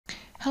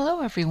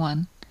Hello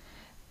everyone.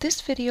 This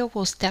video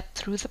will step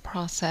through the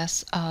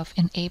process of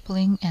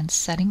enabling and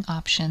setting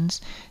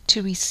options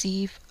to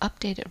receive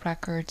updated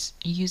records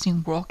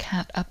using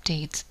WorldCat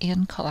updates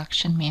in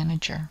Collection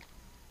Manager.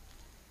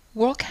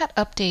 WorldCat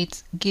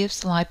updates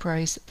gives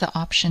libraries the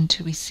option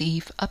to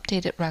receive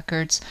updated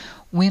records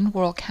when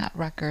WorldCat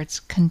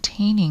records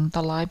containing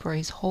the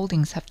library's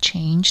holdings have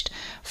changed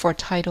for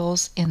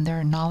titles in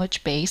their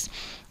knowledge base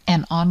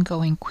and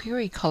ongoing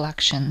query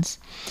collections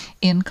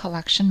in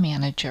Collection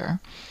Manager,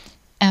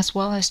 as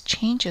well as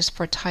changes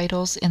for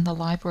titles in the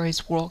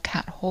library's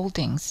WorldCat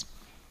holdings.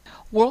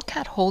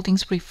 WorldCat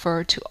holdings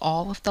refer to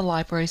all of the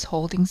library's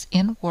holdings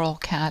in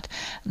WorldCat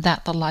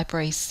that the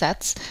library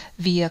sets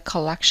via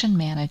Collection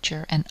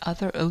Manager and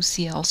other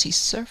OCLC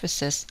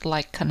services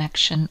like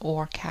Connection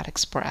or Cat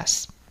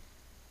Express.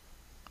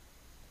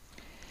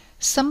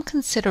 Some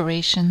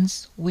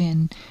considerations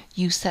when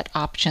you set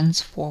options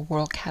for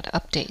WorldCat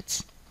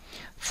updates.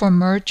 For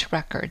merge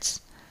records,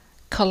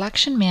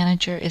 Collection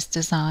Manager is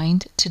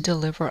designed to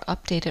deliver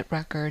updated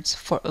records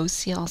for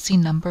OCLC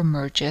number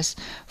merges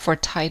for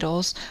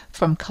titles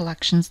from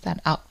collections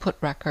that output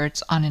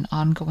records on an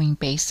ongoing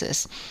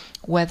basis,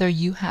 whether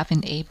you have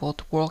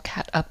enabled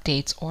WorldCat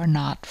updates or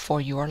not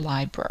for your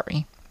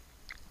library.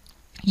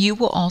 You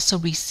will also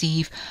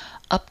receive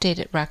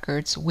updated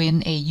records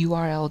when a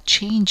URL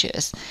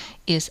changes,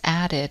 is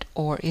added,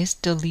 or is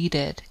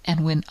deleted,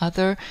 and when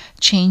other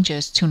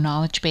changes to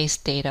knowledge base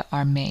data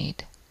are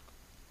made.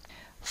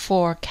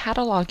 For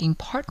cataloging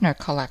partner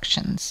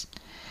collections,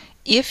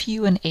 if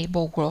you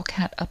enable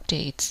WorldCat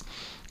updates,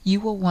 you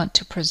will want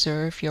to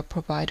preserve your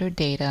provider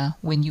data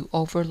when you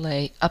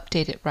overlay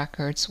updated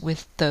records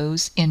with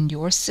those in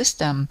your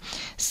system,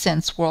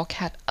 since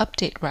WorldCat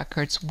update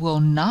records will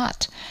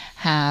not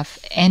have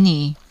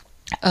any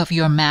of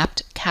your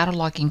mapped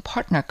cataloging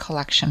partner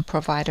collection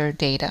provider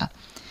data.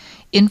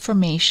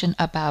 Information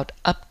about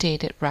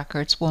updated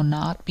records will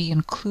not be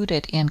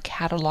included in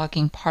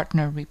cataloging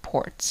partner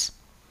reports.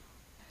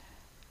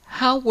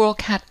 How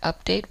WorldCat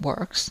update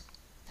works.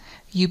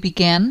 You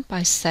begin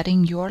by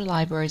setting your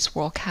library's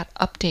WorldCat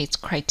updates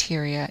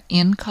criteria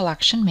in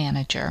Collection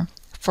Manager.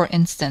 For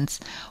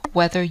instance,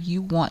 whether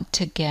you want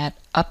to get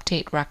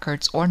update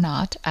records or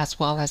not, as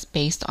well as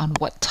based on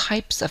what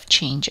types of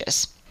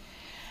changes.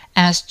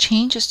 As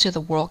changes to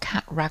the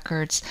WorldCat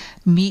records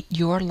meet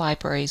your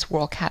library's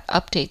WorldCat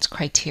updates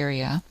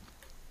criteria,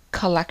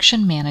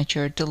 Collection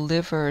Manager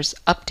delivers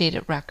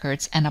updated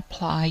records and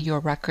apply your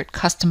record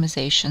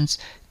customizations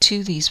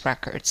to these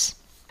records.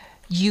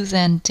 You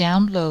then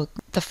download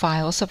the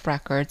files of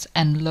records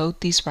and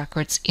load these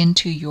records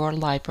into your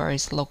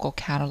library's local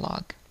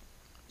catalog.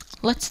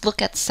 Let's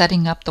look at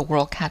setting up the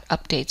WorldCat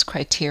updates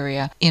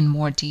criteria in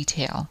more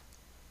detail.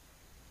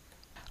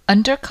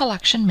 Under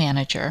Collection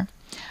Manager,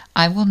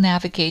 I will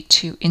navigate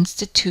to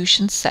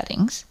Institution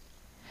Settings.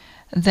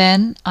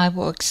 Then I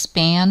will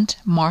expand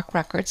Mark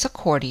Records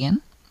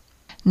Accordion.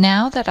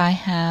 Now that I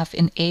have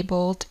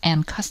enabled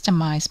and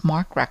customized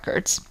Mark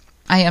Records,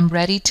 I am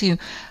ready to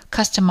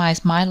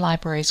customize my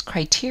library's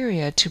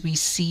criteria to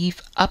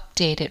receive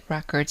updated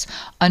records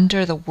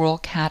under the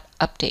WorldCat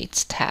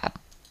Updates tab.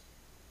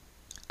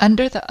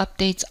 Under the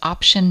Updates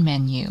option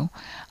menu,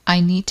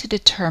 I need to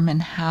determine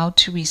how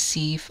to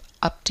receive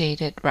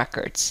updated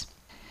records.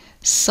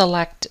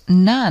 Select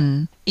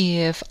None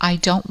if I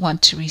don't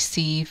want to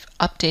receive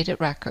updated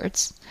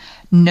records.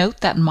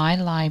 Note that my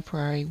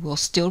library will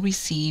still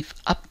receive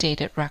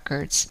updated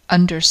records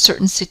under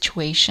certain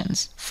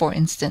situations, for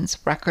instance,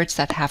 records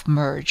that have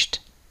merged.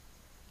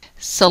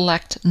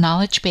 Select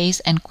Knowledge Base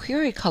and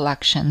Query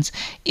Collections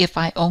if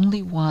I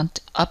only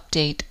want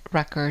update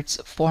records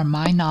for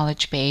my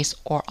knowledge base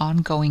or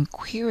ongoing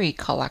query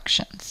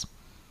collections.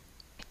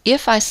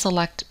 If I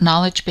select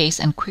Knowledge Base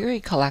and Query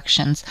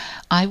Collections,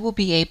 I will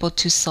be able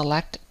to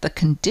select the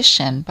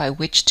condition by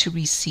which to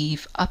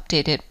receive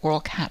updated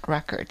WorldCat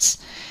records.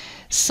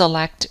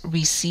 Select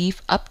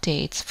Receive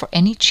Updates for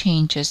any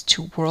changes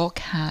to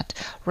WorldCat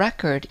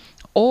record,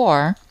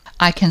 or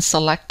I can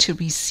select to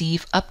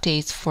receive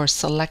updates for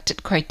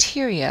selected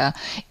criteria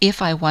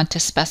if I want to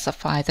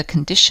specify the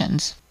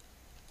conditions.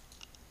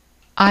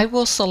 I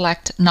will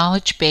select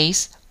Knowledge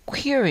Base,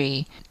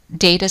 Query,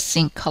 Data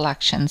Sync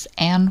Collections,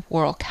 and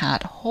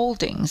WorldCat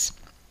holdings,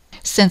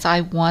 since I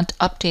want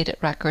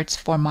updated records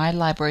for my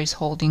library's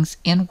holdings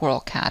in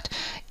WorldCat,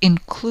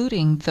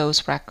 including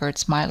those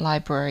records my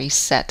library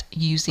set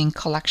using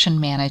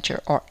Collection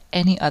Manager or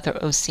any other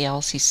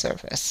OCLC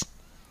service.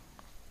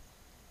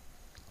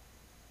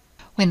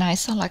 When I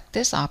select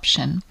this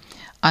option,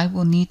 I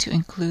will need to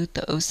include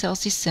the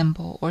OCLC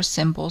symbol or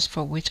symbols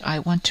for which I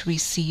want to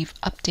receive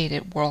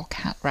updated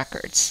WorldCat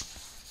records.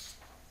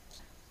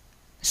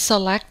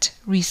 Select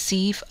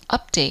Receive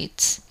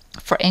Updates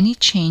for any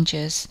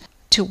changes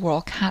to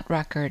WorldCat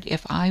record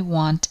if I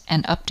want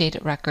an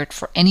updated record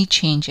for any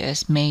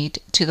changes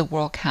made to the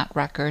WorldCat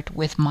record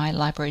with my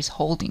library's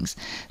holdings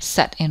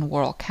set in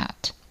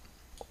WorldCat.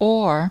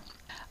 Or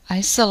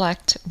I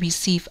select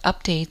Receive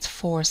Updates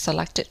for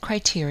selected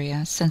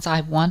criteria since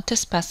I want to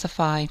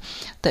specify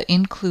the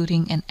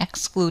including and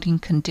excluding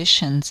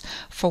conditions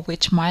for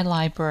which my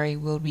library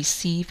will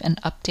receive an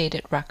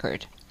updated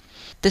record.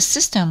 The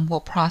system will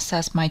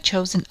process my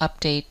chosen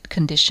update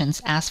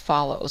conditions as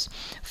follows.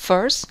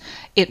 First,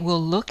 it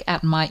will look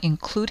at my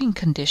including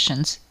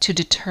conditions to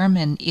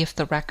determine if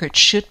the record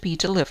should be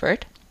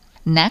delivered.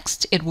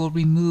 Next, it will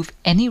remove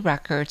any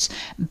records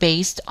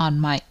based on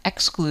my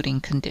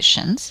excluding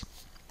conditions.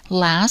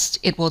 Last,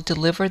 it will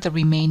deliver the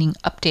remaining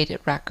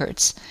updated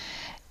records.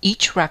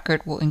 Each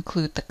record will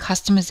include the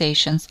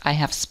customizations I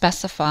have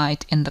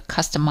specified in the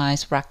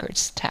Customize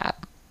Records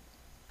tab.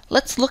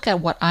 Let's look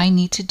at what I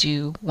need to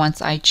do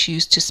once I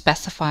choose to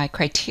specify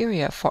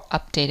criteria for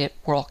updated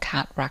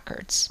WorldCat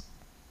records.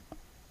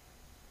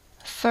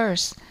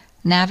 First,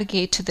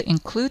 navigate to the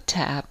Include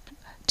tab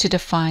to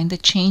define the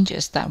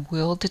changes that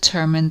will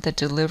determine the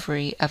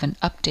delivery of an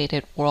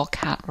updated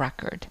WorldCat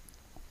record.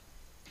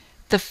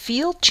 The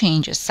Field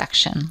Changes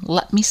section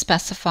let me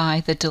specify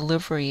the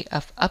delivery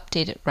of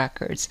updated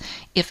records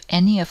if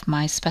any of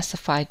my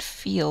specified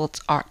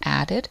fields are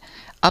added,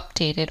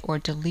 updated, or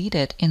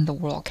deleted in the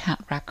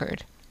WorldCat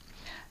record.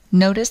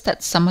 Notice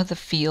that some of the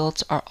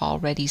fields are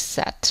already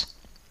set.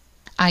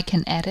 I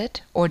can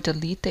edit or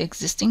delete the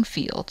existing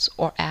fields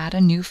or add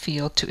a new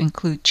field to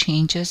include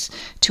changes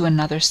to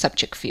another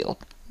subject field,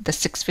 the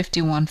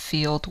 651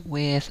 field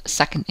with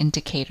second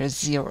indicator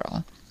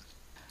 0.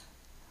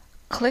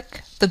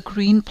 Click the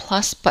green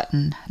plus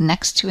button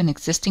next to an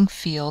existing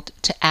field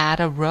to add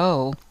a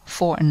row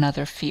for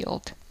another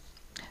field.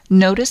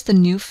 Notice the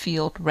new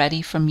field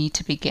ready for me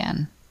to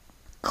begin.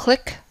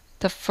 Click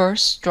the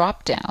first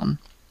drop-down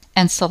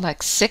and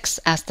select 6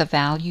 as the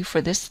value for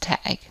this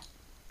tag.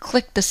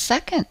 Click the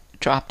second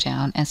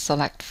drop-down and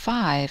select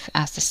 5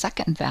 as the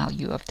second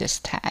value of this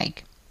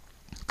tag.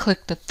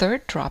 Click the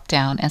third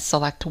drop-down and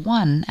select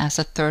 1 as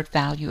the third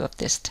value of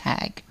this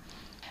tag.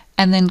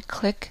 And then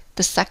click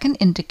the second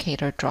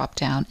indicator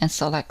drop-down and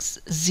select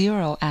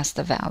 0 as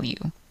the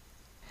value.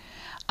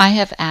 I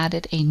have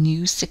added a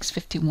new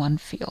 651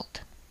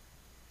 field.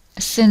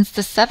 Since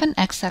the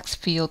 7XX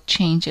field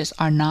changes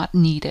are not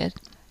needed,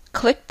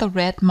 click the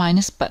red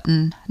minus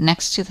button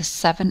next to the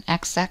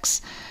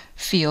 7XX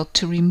field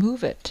to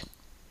remove it.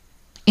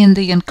 In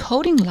the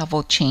Encoding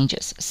Level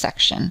Changes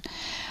section,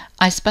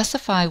 I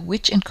specify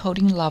which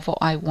encoding level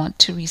I want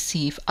to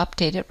receive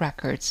updated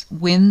records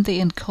when the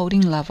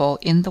encoding level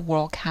in the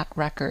WorldCat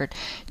record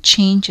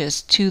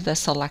changes to the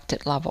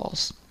selected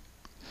levels.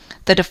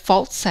 The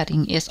default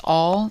setting is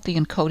all the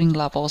encoding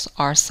levels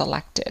are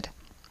selected.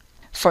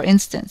 For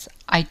instance,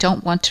 I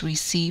don't want to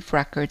receive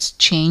records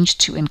changed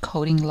to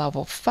encoding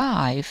level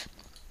 5.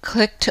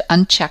 Click to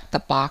uncheck the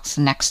box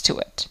next to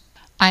it.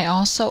 I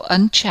also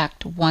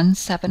unchecked 1,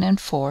 7, and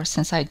 4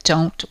 since I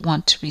don't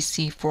want to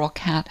receive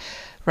WorldCat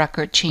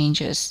record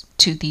changes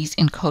to these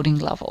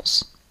encoding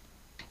levels.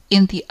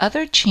 In the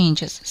Other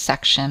Changes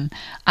section,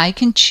 I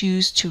can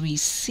choose to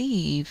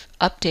receive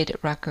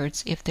updated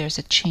records if there's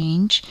a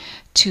change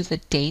to the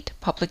date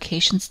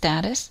publication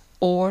status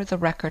or the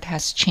record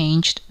has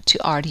changed to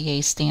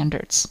RDA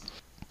standards.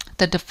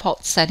 The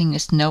default setting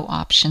is No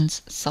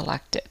Options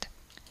Selected.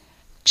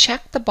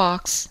 Check the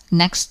box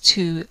next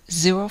to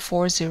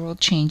 040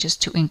 changes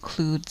to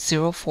include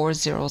 040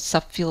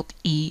 subfield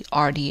E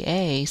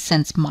RDA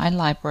since my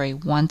library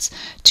wants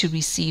to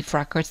receive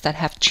records that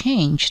have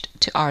changed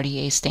to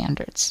RDA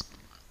standards.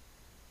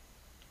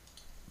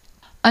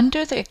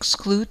 Under the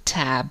Exclude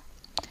tab,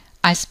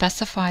 I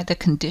specify the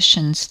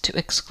conditions to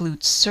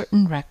exclude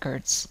certain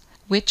records,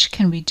 which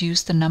can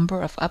reduce the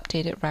number of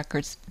updated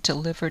records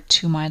delivered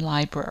to my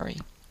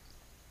library.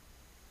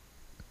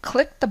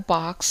 Click the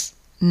box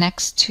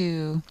next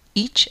to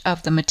each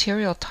of the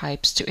material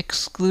types to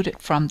exclude it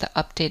from the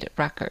updated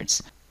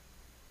records.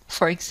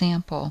 For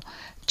example,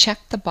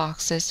 check the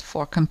boxes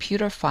for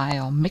computer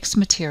file, mixed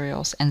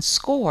materials, and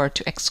score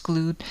to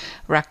exclude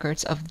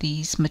records of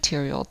these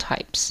material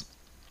types.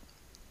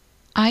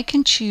 I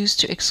can choose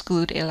to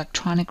exclude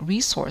electronic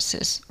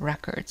resources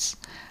records.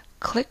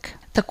 Click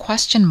the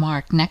question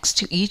mark next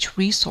to each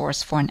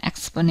resource for an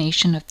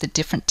explanation of the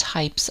different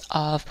types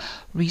of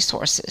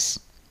resources.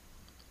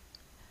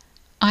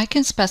 I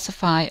can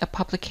specify a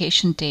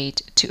publication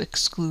date to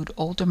exclude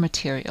older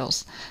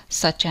materials,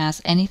 such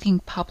as anything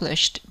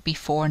published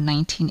before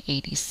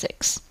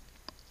 1986.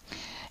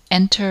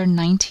 Enter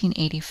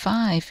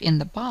 1985 in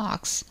the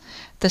box.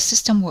 The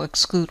system will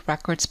exclude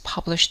records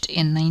published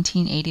in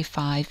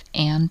 1985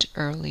 and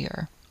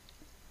earlier.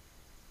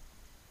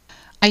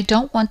 I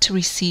don't want to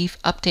receive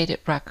updated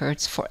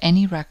records for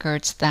any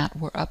records that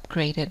were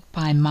upgraded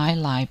by my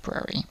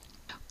library.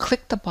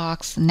 Click the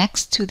box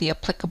next to the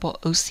applicable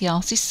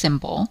OCLC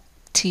symbol,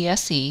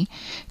 TSE,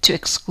 to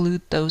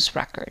exclude those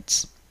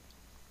records.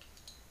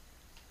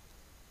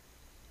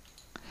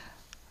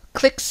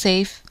 Click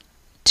Save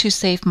to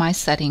save my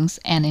settings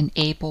and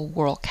enable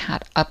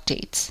WorldCat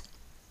updates,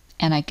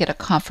 and I get a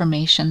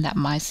confirmation that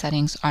my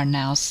settings are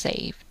now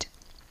saved.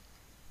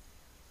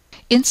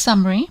 In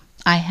summary,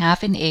 I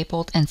have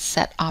enabled and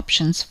set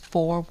options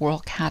for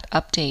WorldCat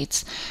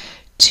updates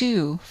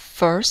to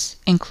first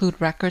include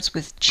records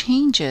with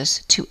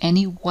changes to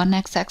any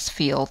 1XX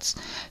fields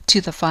to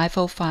the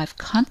 505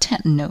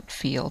 content note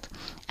field,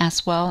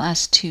 as well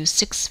as to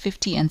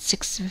 650 and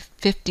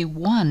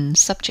 651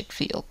 subject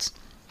fields.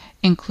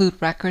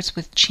 Include records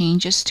with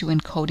changes to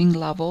encoding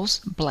levels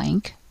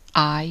blank,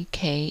 I,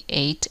 K,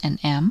 8, and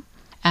M,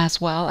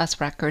 as well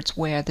as records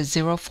where the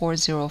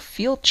 040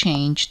 field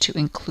changed to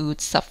include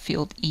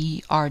subfield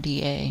E,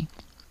 RDA.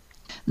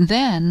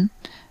 Then,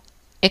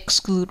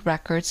 exclude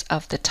records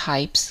of the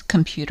types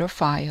computer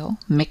file,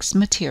 mixed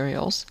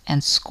materials,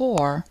 and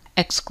score.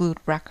 Exclude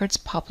records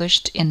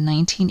published in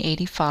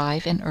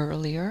 1985 and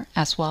earlier,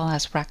 as well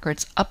as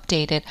records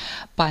updated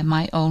by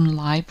my own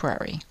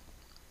library.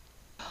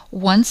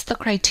 Once the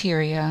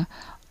criteria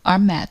are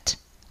met,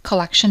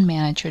 Collection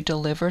Manager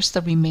delivers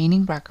the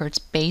remaining records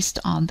based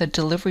on the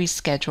delivery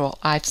schedule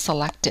I've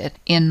selected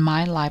in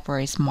my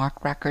library's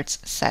Mark Records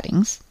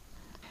settings.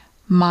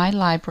 My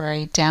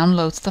library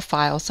downloads the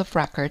files of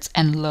records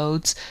and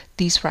loads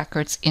these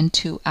records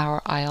into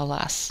our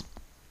ILS.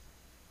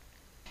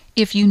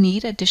 If you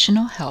need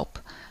additional help,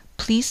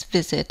 please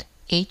visit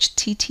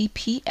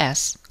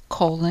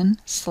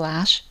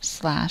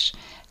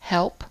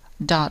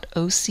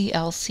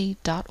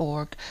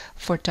https://help.oclc.org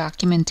for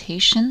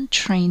documentation,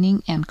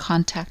 training, and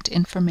contact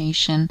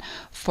information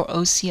for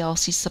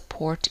OCLC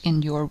support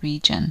in your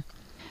region.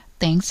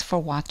 Thanks for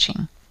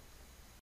watching.